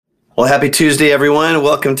Well, happy Tuesday, everyone.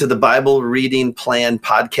 Welcome to the Bible Reading Plan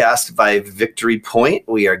podcast by Victory Point.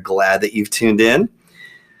 We are glad that you've tuned in.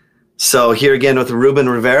 So here again with Ruben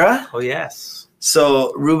Rivera. Oh, yes.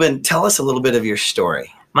 So, Ruben, tell us a little bit of your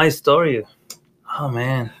story. My story? Oh,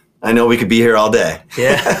 man. I know we could be here all day.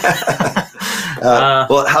 Yeah.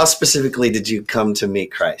 Well, how specifically did you come to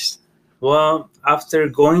meet Christ? Well, after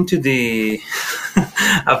going to the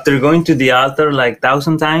altar like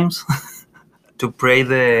 1,000 times to pray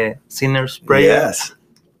the sinner's prayer, Yes.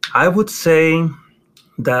 I would say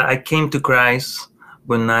that I came to Christ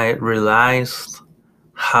when I realized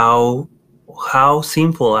how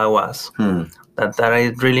sinful I was. That I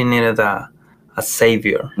really needed a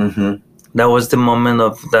savior. Mm-hmm. That was the moment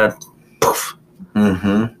of that. Poof.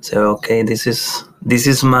 Mm-hmm. So okay, this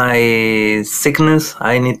is my sickness.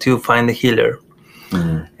 I need to find a healer.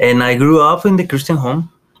 Mm-hmm. And I grew up in the Christian home.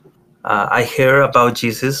 I heard about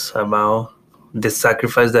Jesus, about the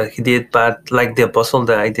sacrifice that he did, but like the apostle,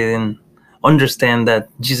 that I didn't understand that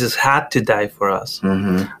Jesus had to die for us.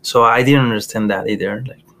 Mm-hmm. So I didn't understand that either.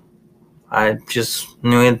 Like, I just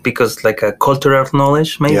knew it because like a cultural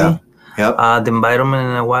knowledge, maybe. Yeah. Yep. The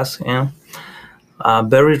environment I was in,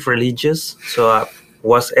 very religious. So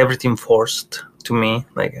was everything forced to me.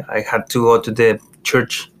 Like I had to go to the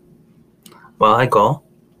church. Well, I go.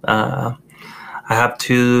 I have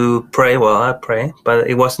to pray. Well, I pray, but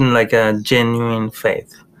it wasn't like a genuine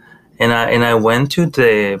faith. And I went to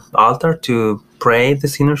the altar to pray the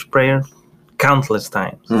sinner's prayer countless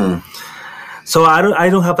times. So I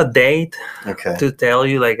don't have a date to tell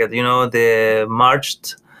you, like, the March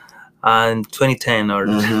in 2010 or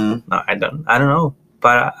no, I don't know.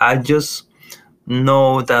 But I just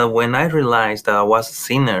know that when I realized that I was a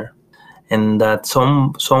sinner and that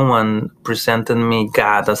someone presented me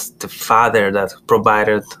God as the Father that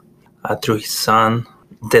provided through His Son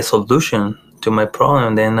the solution to my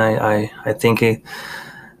problem, then I think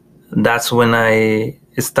that's when I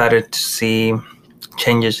started to see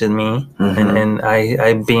changes in me, and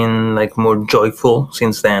I've been like more joyful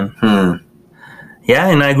since then. Yeah,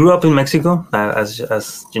 and I grew up in Mexico, as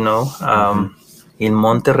you know, in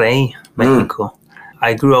Monterrey, Mexico.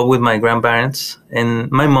 I grew up with my grandparents, and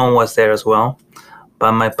my mom was there as well,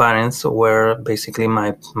 but my parents were basically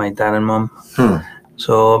my dad and mom.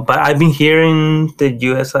 So, but I've been here in the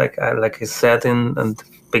U.S. like I said in the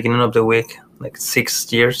beginning of the week, like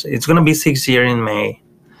 6 years. It's gonna be 6 years in May.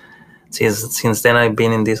 Since then, I've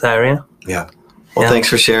been in this area. Yeah. Well, thanks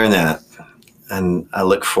for sharing that, and I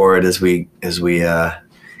look forward as we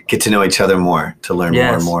get to know each other more, to learn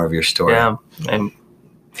more and more of your story. Yeah.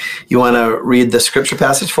 You want to read the scripture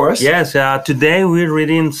passage for us? Yes. Today we're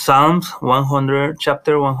reading Psalms 100,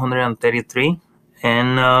 chapter 133,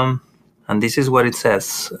 and this is what it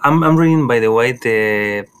says. I'm reading, by the way,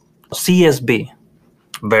 the CSB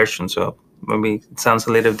version, so maybe it sounds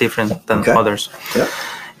a little different than others. Yeah.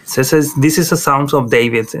 It says, this is a Psalm of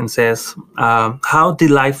David, and says, how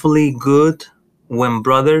delightfully good when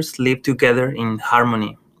brothers live together in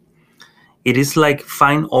harmony. It is like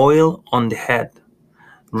fine oil on the head,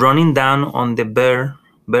 running down on the beard.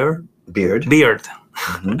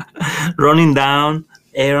 Running down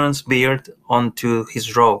Aaron's beard onto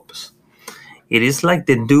his robes. It is like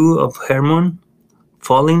the dew of Hermon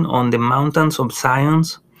falling on the mountains of Zion.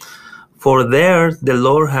 For there the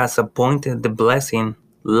Lord has appointed the blessing,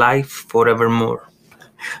 life forevermore.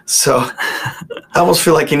 So I almost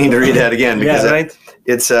feel like you need to read that again, because right?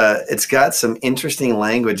 It's got some interesting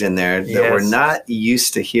language in there that we're not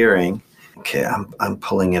used to hearing. Okay, I'm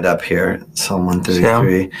pulling it up here. Psalm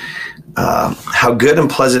 133. How good and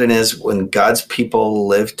pleasant it is when God's people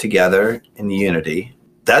live together in unity.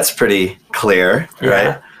 That's pretty clear,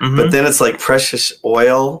 right? But then it's like precious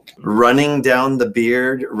oil running down the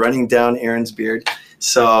beard, running down Aaron's beard.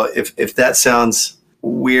 So if that sounds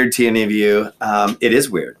weird to any of you, it is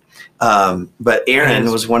weird. But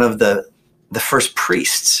Aaron was one of the first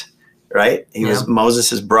priests, right? He was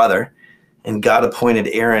Moses' brother. And God appointed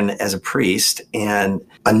Aaron as a priest, and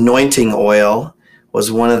anointing oil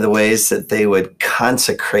was one of the ways that they would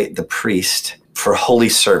consecrate the priest for holy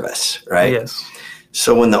service, right? Yes.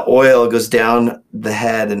 So when the oil goes down the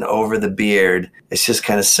head and over the beard, it's just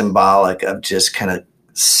kind of symbolic of just kind of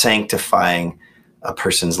sanctifying a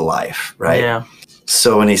person's life, right? Yeah.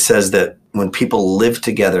 So when he says that when people live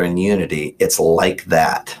together in unity, it's like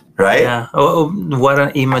that, right? Yeah. Oh, what an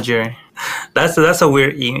imagery. That's a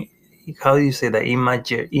weird how do you say that?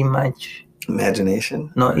 Imagination?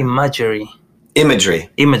 No, imagery. Imagery.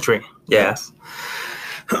 Yes.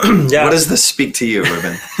 Yeah. What does this speak to you,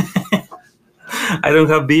 Ruben? I don't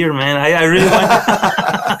have beard, man. I really want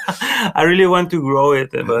I really want to grow it,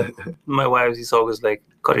 but my wife is always like,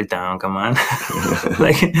 cut it down, come on.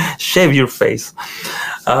 Like, shave your face.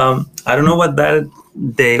 I don't know what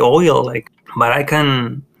the oil, like, but I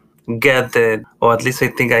can get or at least I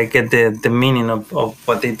think I get the meaning of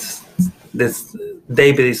what this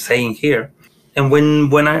David is saying here. And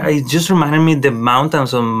when I just reminded me the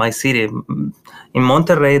mountains of my city. In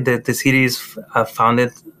Monterrey, the city is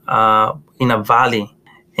founded in a valley,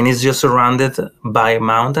 and it's just surrounded by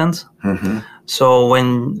mountains. Mm-hmm. So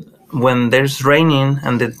when there's raining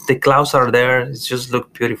and the clouds are there, it just looks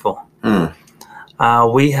beautiful. Mm.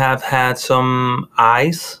 We have had some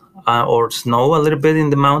ice or snow a little bit in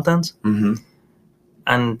the mountains, mm-hmm.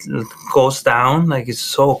 and it goes down, like, it's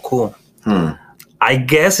so cool. Mm. I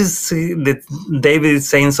guess it's that David is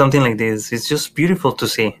saying something like this. It's just beautiful to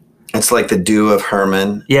see. It's like the dew of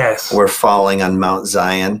Hermon. Yes. We're falling on Mount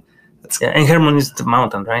Zion. Yeah, and Hermon is the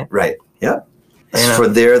mountain, right? Right. Yeah. For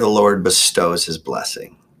there the Lord bestows his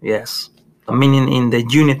blessing. Yes. Meaning in the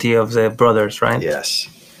unity of the brothers, right? Yes.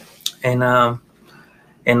 And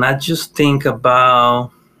I just think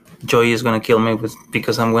about, Joy is going to kill me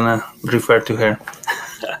because I'm going to refer to her.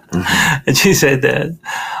 Mm-hmm. And she said that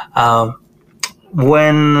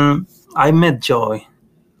when I met Joy,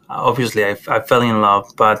 obviously I fell in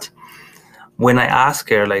love, but when I asked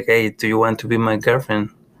her, like, hey, do you want to be my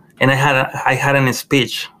girlfriend? And I had a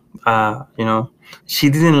speech, she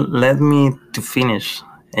didn't let me to finish.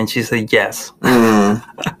 And she said yes. Mm.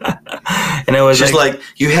 And I was just like,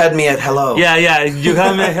 you had me at hello. Yeah, you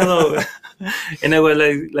had me at hello. And I was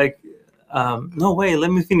like, no, wait,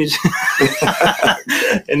 let me finish.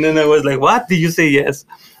 And then I was like, what? Did you say yes?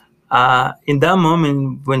 In that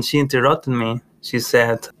moment, when she interrupted me, she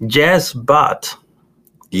said, yes, but.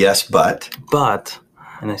 Yes, but. But.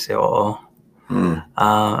 And I said,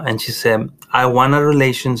 and she said, I want a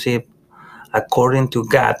relationship according to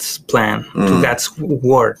God's plan, to God's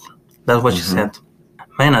word. That's what she said.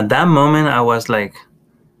 Man, at that moment, I was like,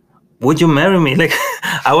 would you marry me? Like,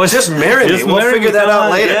 I was just marry me. We'll figure that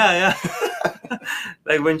out later. Yeah.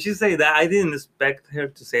 Like, when she said that, I didn't expect her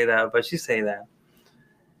to say that, but she said that.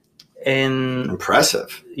 And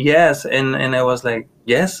impressive. Yes, and I was like,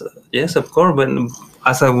 yes, of course. But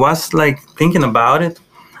as I was like thinking about it,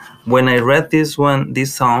 when I read these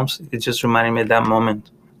Psalms, it just reminded me of that moment.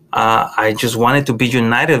 I just wanted to be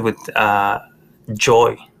united with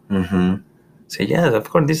Joy. Mm-hmm. So yes, of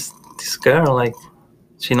course, this girl, like,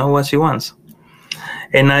 she knows what she wants.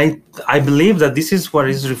 And I believe that this is what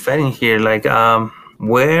is referring here. Like,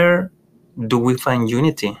 where do we find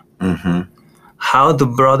unity? Mm-hmm. How do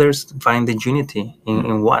brothers find the unity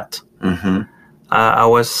in what? Mm-hmm.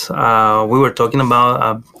 We were talking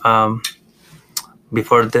about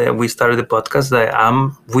before we started the podcast that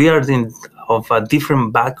we are of a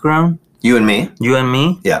different background. You and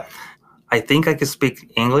me. Yeah. I think I can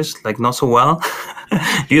speak English, like, not so well.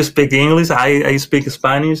 You speak English. I speak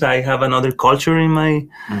Spanish. I have another culture in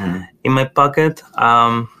my pocket.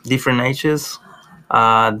 Different ages,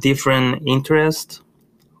 different interests.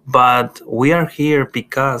 But we are here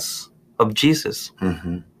because of Jesus.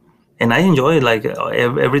 Mm-hmm. And I enjoy it. Like,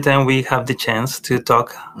 every time we have the chance to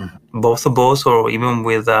talk, both of us, or even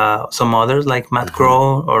with some others, like Matt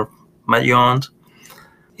Crow or Matt Jones,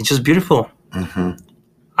 it's just beautiful. Mm-hmm.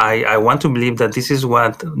 I want to believe that this is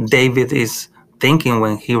what David is thinking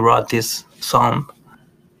when he wrote this psalm.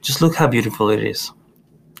 Just look how beautiful it is.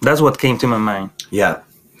 That's what came to my mind. Yeah.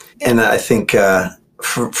 And I think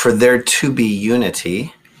for there to be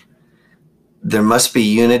unity, there must be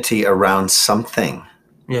unity around something.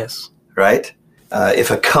 Yes. Right? If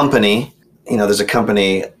a company, there's a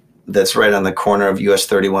company that's right on the corner of US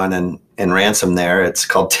 31 and Ransom there. It's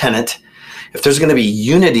called Tenet. If there's going to be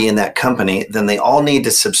unity in that company, then they all need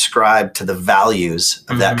to subscribe to the values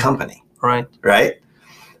of that company. Right. Right?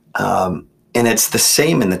 And it's the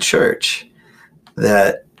same in the church,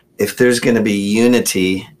 that if there's going to be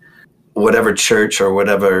unity, whatever church or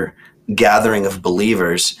whatever gathering of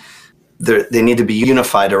believers, they need to be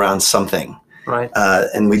unified around something. Right.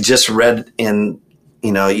 And we just read in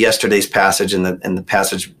yesterday's passage and the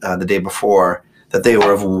passage the day before that they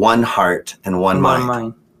were of one heart and one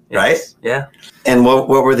mind. Yes. Right? Yeah. And what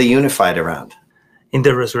were they unified around? In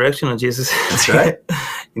the resurrection of Jesus. That's right.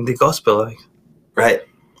 In the gospel. Right.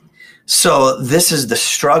 So this is the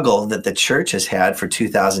struggle that the church has had for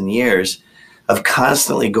 2,000 years, of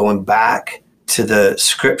constantly going back to the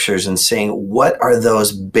scriptures and saying, what are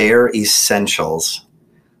those bare essentials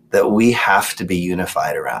that we have to be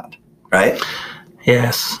unified around? Right?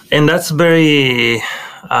 Yes. And that's very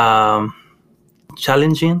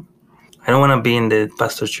challenging. I don't want to be in the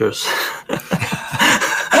pastor's church.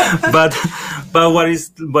 but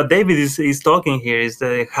what David is talking here is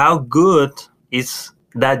that how good is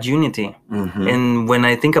that unity. And when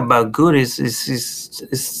I think about good,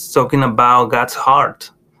 is talking about God's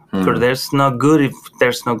heart. Because there's no good if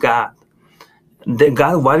there's no God.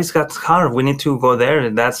 What is God's heart? We need to go there.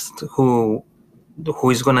 That's who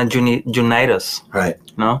is gonna unite us. Right.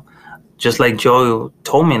 You know, just like Joe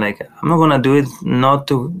told me, like, I'm not gonna do it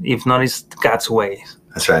if not it's God's way.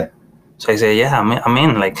 That's right. So I say, yeah, I'm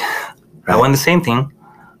in. Like, right. I want the same thing.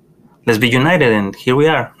 Let's be united, and here we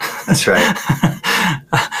are. That's right.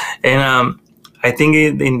 And I think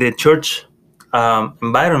in the church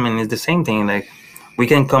environment is the same thing. Like, we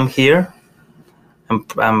can come here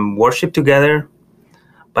and worship together,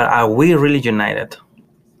 but are we really united?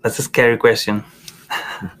 That's a scary question.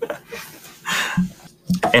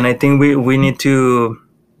 And I think we need to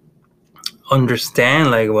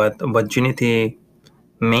understand like what unity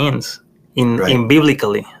means in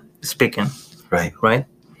biblically speaking. Right. Right.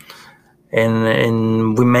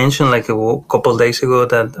 And we mentioned like a couple of days ago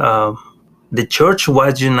that the church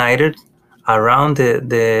was united around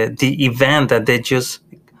the event that they just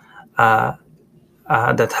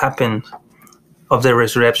that happened of the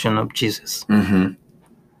resurrection of Jesus. Mm-hmm.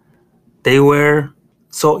 They were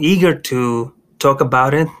so eager to talk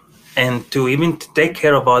about it and to even take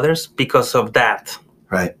care of others because of that.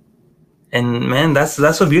 Right. And man, that's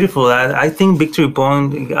so beautiful. I think Victory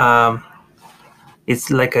Point, it's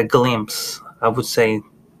like a glimpse, I would say,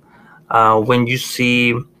 when you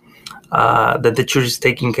see that the church is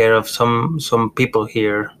taking care of some people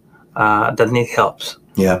here that need help.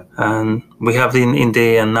 Yeah. And we have in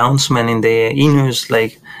the announcement in the e-news,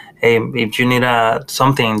 like, hey, if you need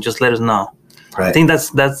something, just let us know. Right. I think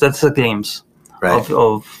that's a glimpse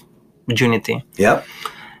of unity. Yep.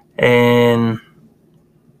 And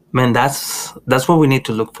man, that's what we need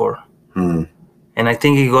to look for. Mm. And I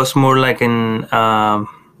think it goes more like in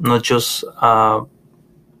not just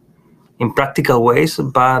in practical ways,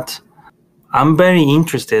 but I'm very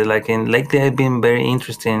interested. Like lately, I've been very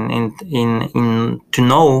interested in to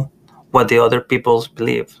know what the other peoples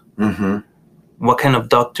believe. Mm-hmm. What kind of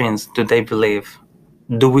doctrines do they believe?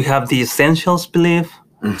 Do we have the essentials belief?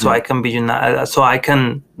 Mm-hmm. So I can be united. So I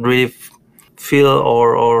can really feel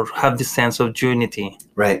or have the sense of unity.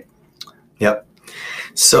 Right. Yep.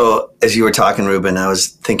 So as you were talking, Ruben, I was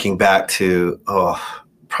thinking back to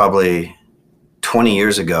probably 20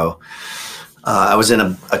 years ago. I was in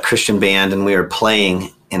a Christian band and we were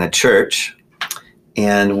playing in a church,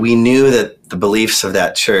 and we knew that the beliefs of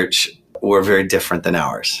that church were very different than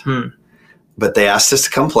ours. But they asked us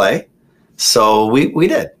to come play, so we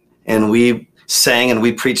did, and we sang and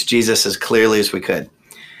we preached Jesus as clearly as we could.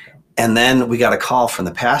 And then we got a call from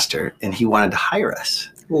the pastor, and he wanted to hire us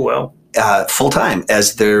full time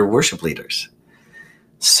as their worship leaders.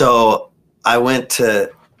 So I went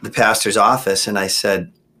to the pastor's office and I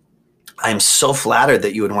said, I'm so flattered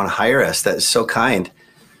that you would want to hire us. That is so kind,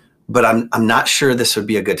 but I'm not sure this would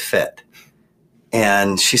be a good fit.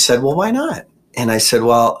 And she said, well, why not? And I said,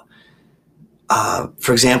 well,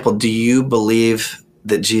 for example, do you believe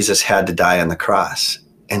that Jesus had to die on the cross?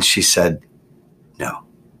 And she said, no,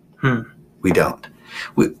 we don't.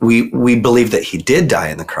 We believe that he did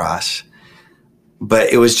die on the cross, but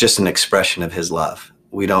it was just an expression of his love.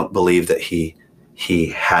 We don't believe that he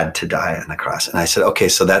had to die on the cross. And I said, okay,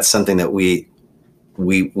 so that's something that we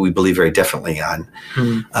believe very differently on.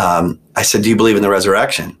 I said, do you believe in the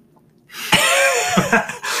resurrection?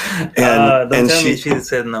 and she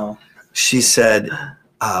said no. She said,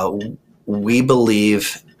 we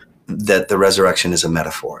believe that the resurrection is a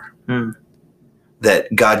metaphor,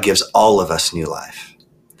 that God gives all of us new life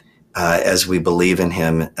as we believe in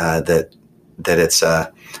him, that it's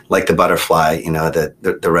like the butterfly, that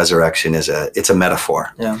the resurrection it's a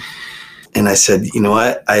metaphor. Yeah. And I said, you know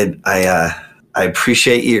what? I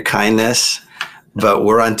appreciate your kindness, but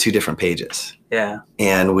we're on two different pages. Yeah.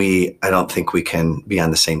 And I don't think we can be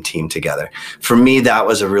on the same team together. For me, that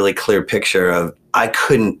was a really clear picture of I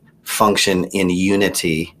couldn't function in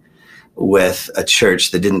unity with a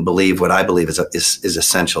church that didn't believe what I believe is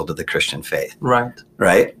essential to the Christian faith. Right.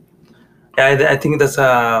 Right? Yeah, I think that's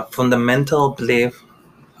a fundamental belief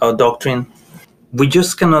or doctrine. We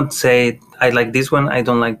just cannot say, I like this one, I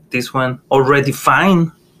don't like this one, or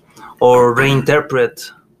redefine or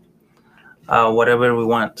reinterpret whatever we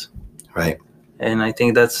want. Right. And I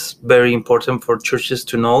think that's very important for churches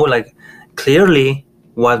to know, like, clearly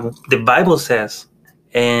what the Bible says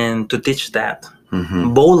and to teach that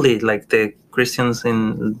boldly, like the Christians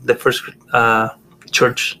in the first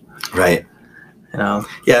church. Right.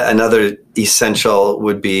 Yeah, another essential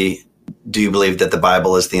would be, do you believe that the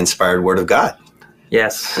Bible is the inspired word of God?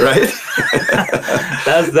 Yes. Right?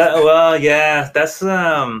 That's that. Well, yeah, that's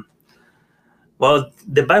Well,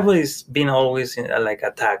 the Bible is being always like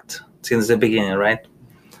attacked since the beginning, right?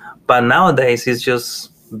 But nowadays it's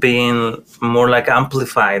just being more like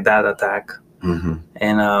amplified, that attack. Mm-hmm.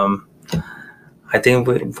 And I think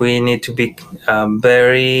we need to be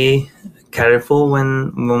very careful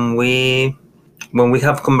when we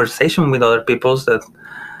have conversation with other people,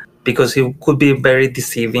 because it could be very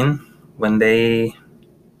deceiving when they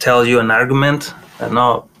tell you an argument that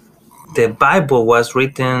no, the Bible was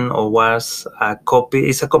written or was a copy.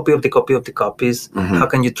 It's a copy of the copy of the copies. Mm-hmm. How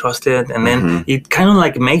can you trust it? And then it kind of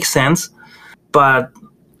like makes sense, but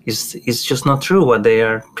it's just not true what they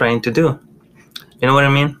are trying to do. You know what I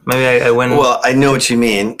mean? Maybe I went... Well, I know what you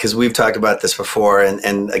mean, because we've talked about this before,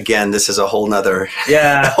 and again, this is a whole nother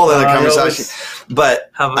conversation.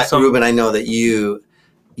 But Ruben, I know that you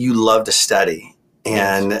love to study,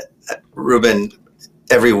 and yes. Ruben,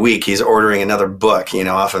 every week he's ordering another book,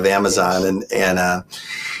 off of Amazon, yes.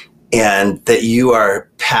 and that you are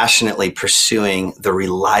passionately pursuing the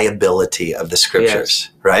reliability of the scriptures,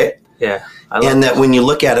 yes. right? Yeah. And that when you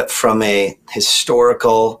look at it from a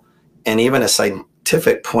historical and even a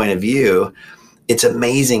scientific point of view, it's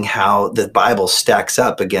amazing how the Bible stacks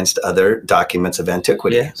up against other documents of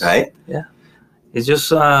antiquity, yes. right? Yeah. It's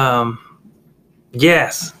just,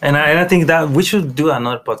 yes. And I think that we should do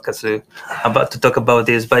another podcast to talk about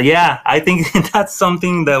this. But yeah, I think that's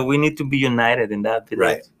something that we need to be united in that.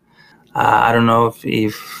 Right. I don't know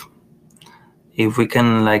if we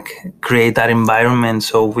can like create that environment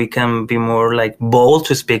so we can be more like bold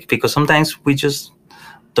to speak, because sometimes we just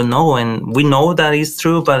don't know, and we know that it's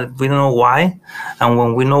true, but we don't know why. And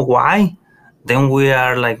when we know why, then we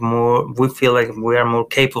are like we feel like we are more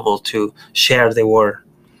capable to share the word.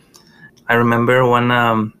 I remember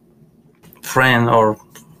one friend or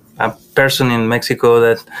a person in Mexico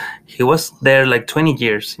that he was there like 20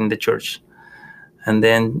 years in the church. And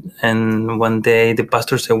one day the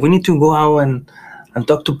pastor said, we need to go out and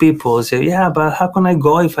talk to people. He said, yeah, but how can I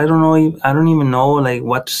go if I don't know? I don't even know like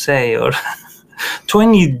what to say. Or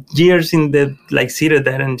 20 years in the seated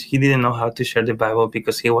there, and he didn't know how to share the Bible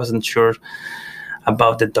because he wasn't sure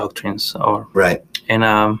about the doctrines. Right. And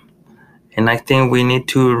I think we need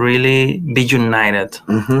to really be united.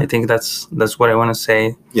 Mm-hmm. I think that's what I want to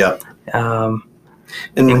say. Yeah.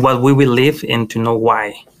 In what we believe and to know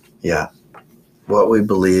why. Yeah. What we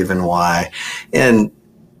believe and why. And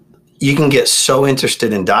you can get so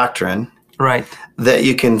interested in doctrine, right, that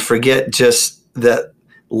you can forget just that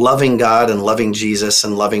loving God and loving Jesus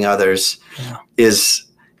and loving others is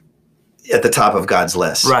at the top of God's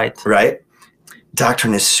list. Right.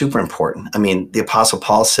 Doctrine is super important. I mean, the Apostle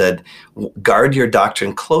Paul said, guard your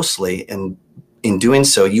doctrine closely, and in doing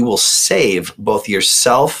so, you will save both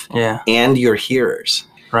yourself and your hearers.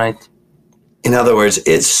 Right. In other words,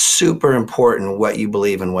 it's super important what you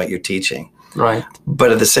believe and what you're teaching. Right.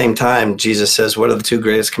 But at the same time, Jesus says, what are the two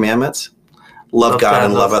greatest commandments? Love God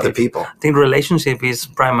and love other people. I think relationship is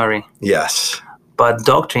primary. Yes. But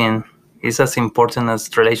doctrine is as important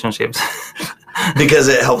as relationships. Because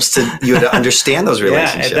it helps you to understand those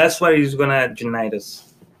relationships. Yeah, that's what is going to unite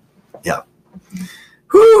us. Yeah.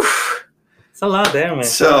 Whew. It's a lot there, man.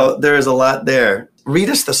 So there is a lot there. Read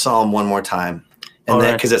us the Psalm one more time, and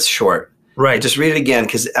then because it's short. Right. Just read it again,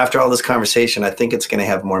 because after all this conversation, I think it's going to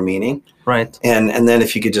have more meaning. Right. And then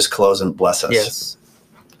if you could just close and bless us. Yes.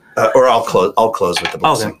 Or I'll close with the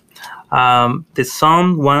blessing. Okay. The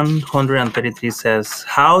Psalm 133 says,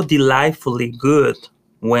 "How delightfully good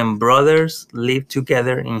when brothers live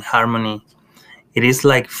together in harmony. It is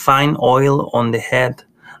like fine oil on the head,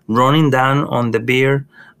 running down on the beard,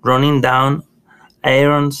 running down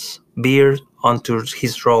Aaron's beard onto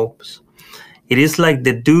his robes. It is like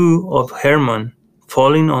the dew of Hermon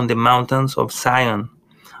falling on the mountains of Zion.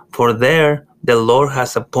 For there the Lord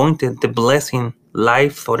has appointed the blessing,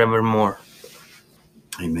 life forevermore."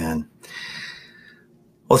 Amen.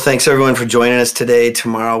 Well, thanks everyone for joining us today.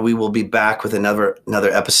 Tomorrow we will be back with another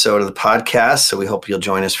episode of the podcast, so we hope you'll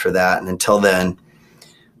join us for that. And until then,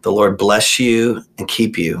 the Lord bless you and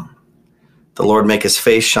keep you. The Lord make his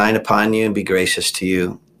face shine upon you and be gracious to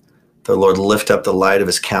you. The Lord lift up the light of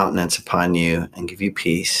his countenance upon you and give you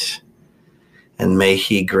peace. And may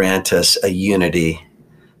he grant us a unity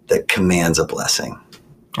that commands a blessing.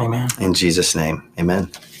 Amen. In Jesus' name, amen.